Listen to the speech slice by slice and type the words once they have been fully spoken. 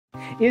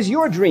Is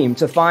your dream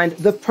to find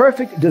the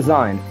perfect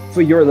design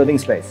for your living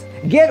space?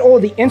 Get all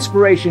the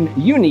inspiration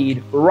you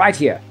need right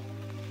here.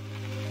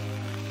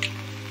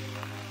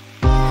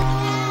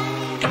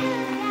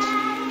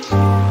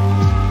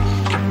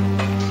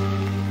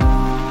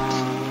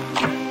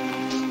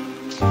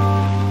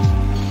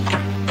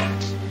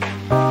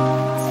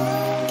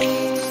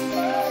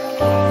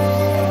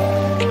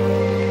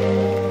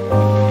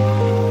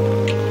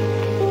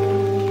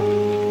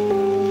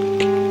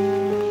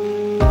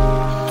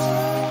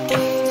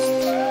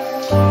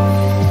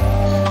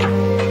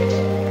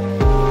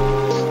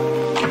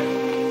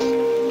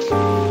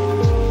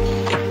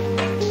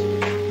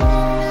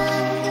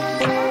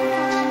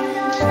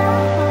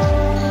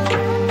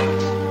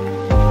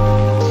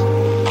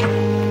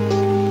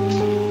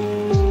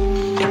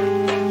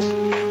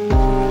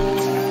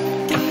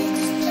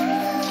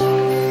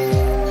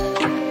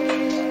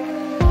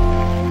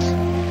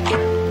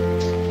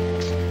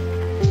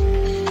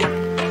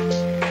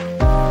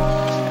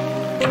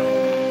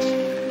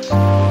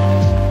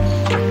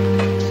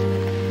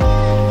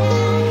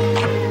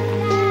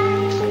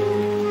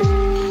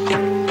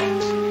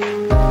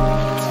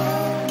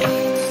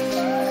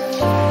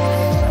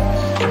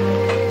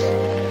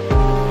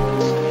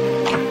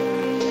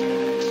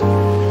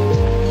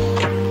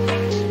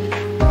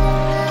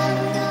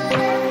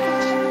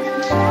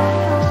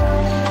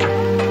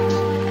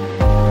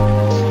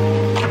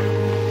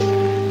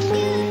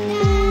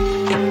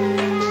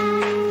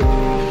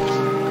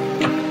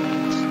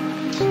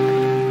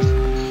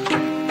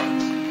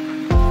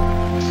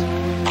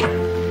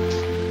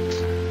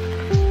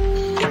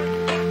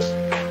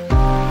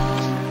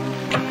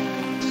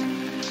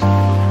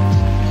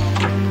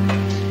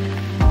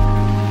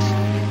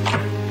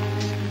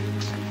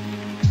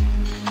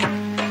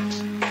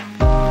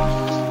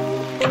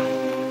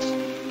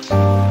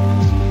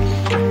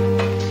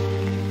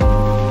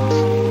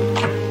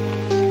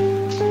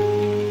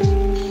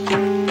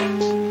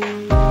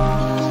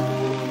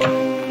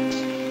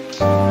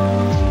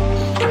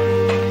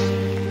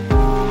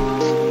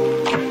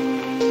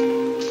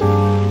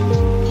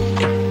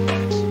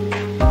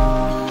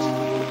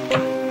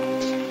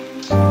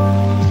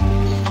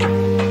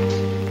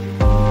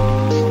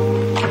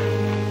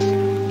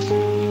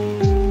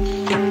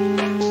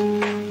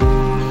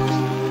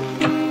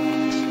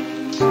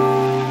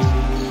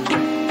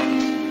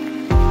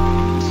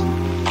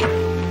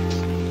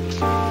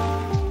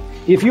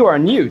 If you are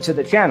new to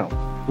the channel,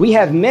 we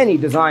have many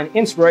design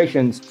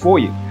inspirations for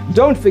you.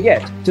 Don't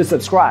forget to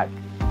subscribe.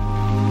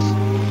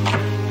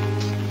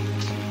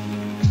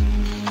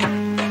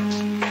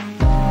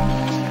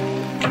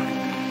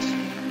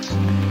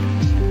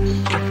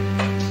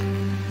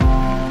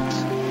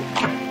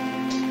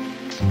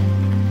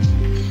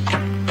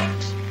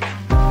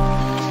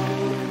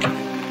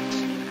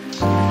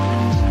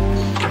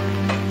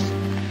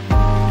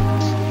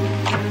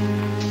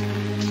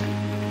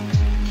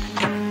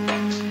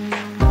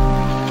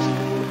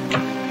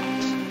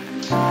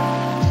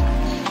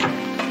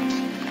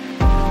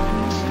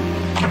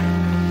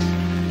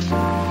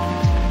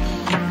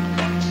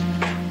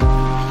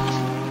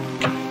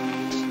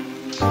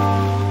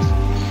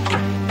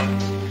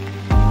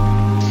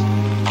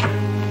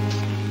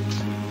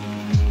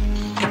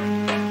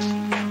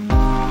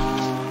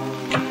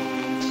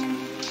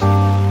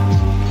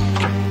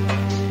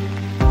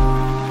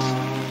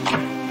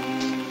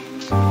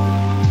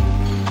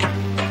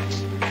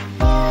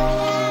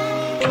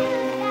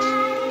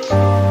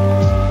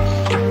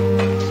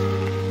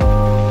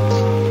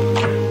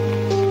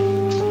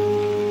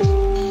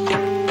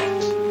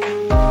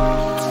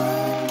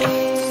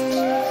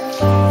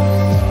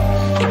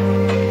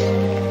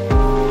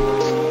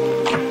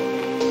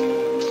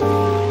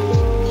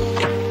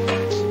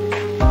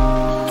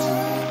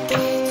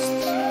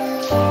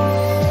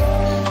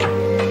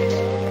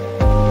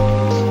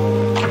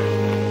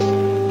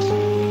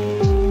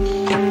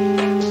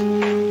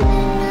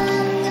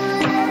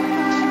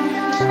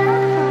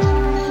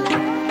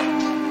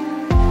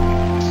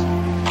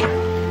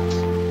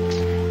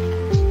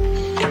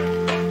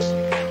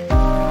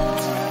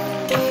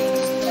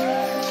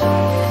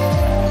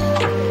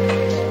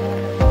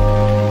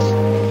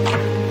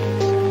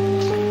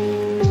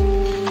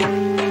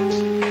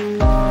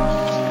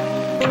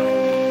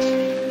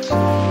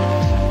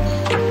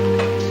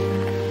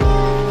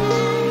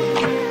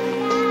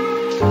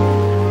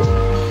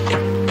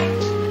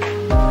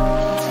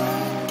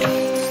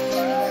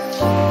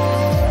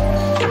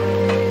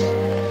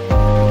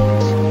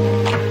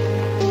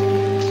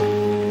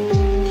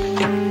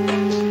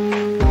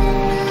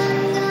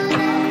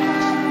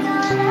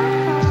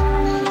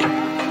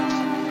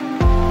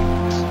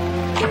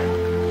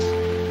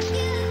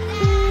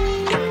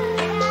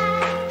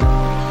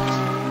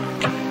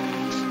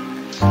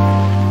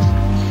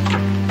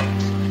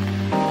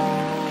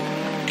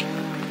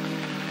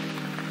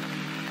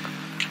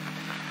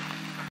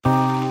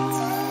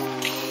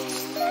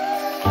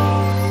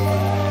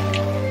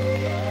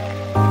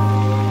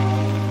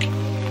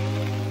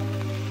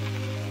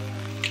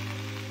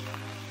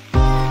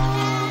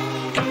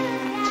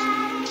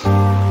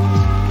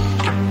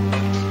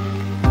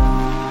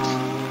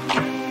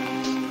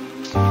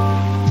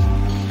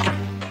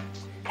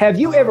 Have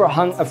you ever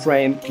hung a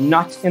frame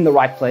not in the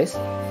right place?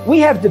 We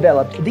have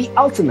developed the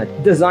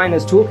ultimate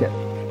designer's toolkit.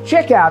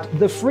 Check out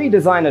the free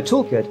designer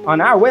toolkit on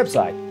our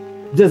website,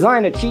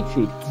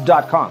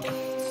 designercheatsheet.com.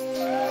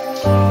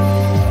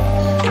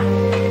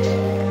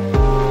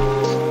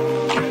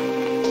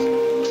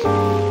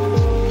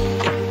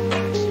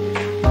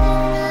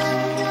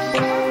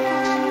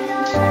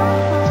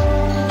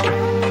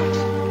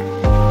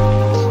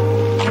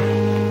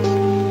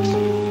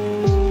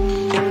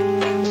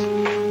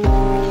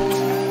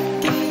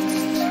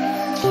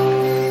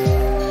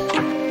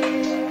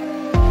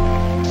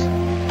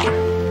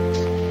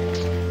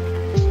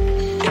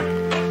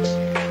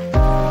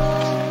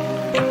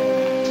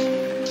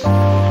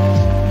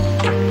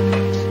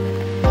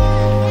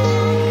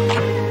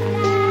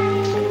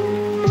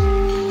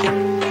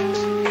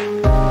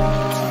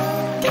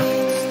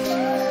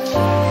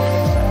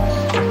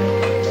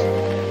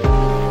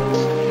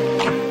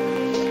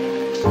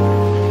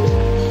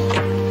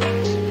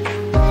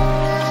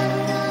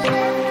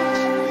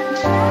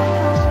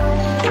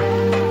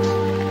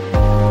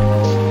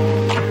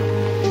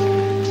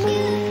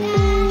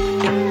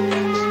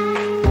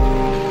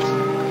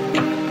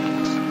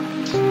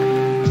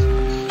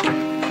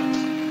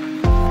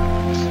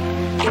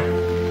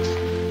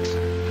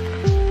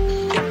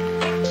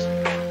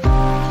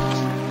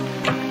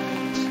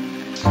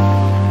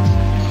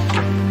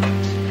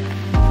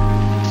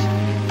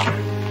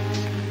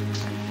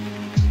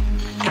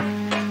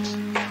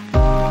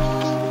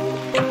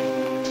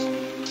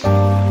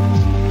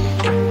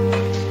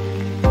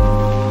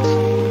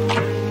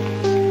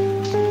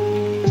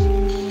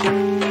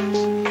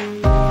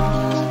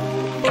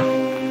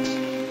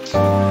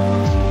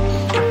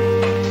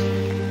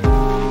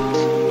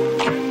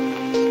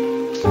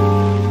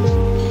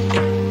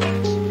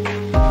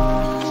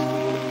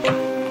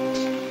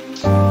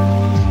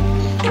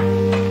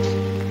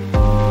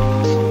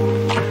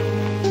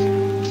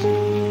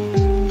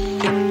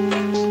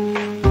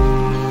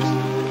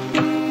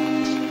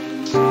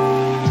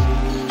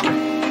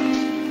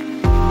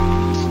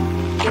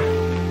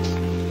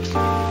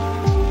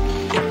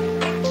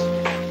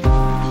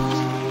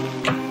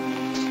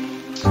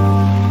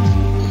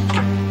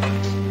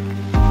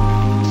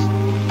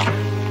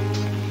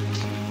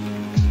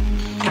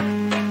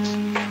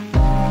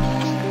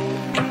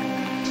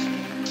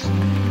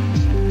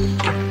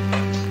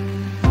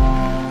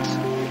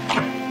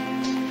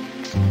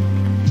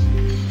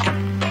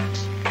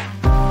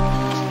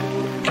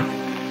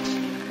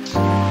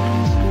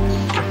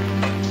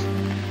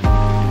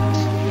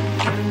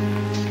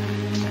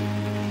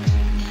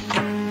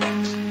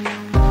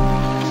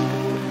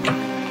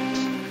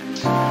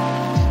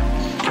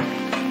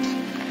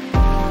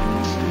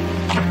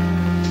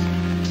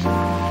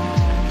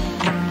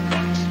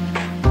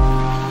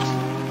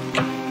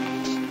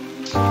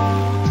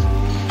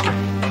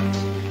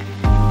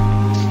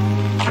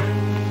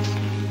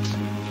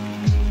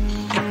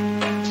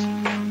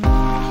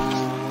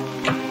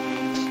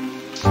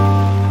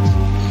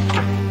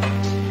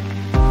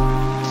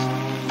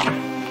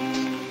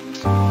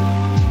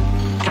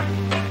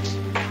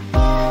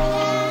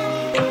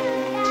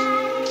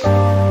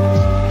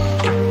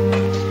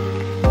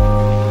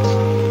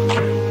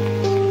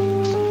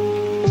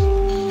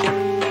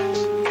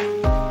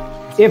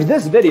 If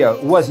this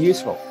video was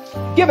useful,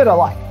 give it a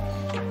like.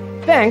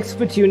 Thanks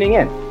for tuning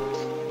in.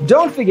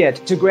 Don't forget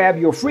to grab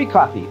your free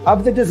copy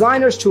of the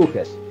Designer's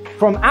Toolkit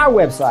from our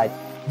website,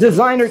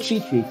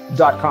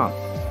 designercheatsheet.com.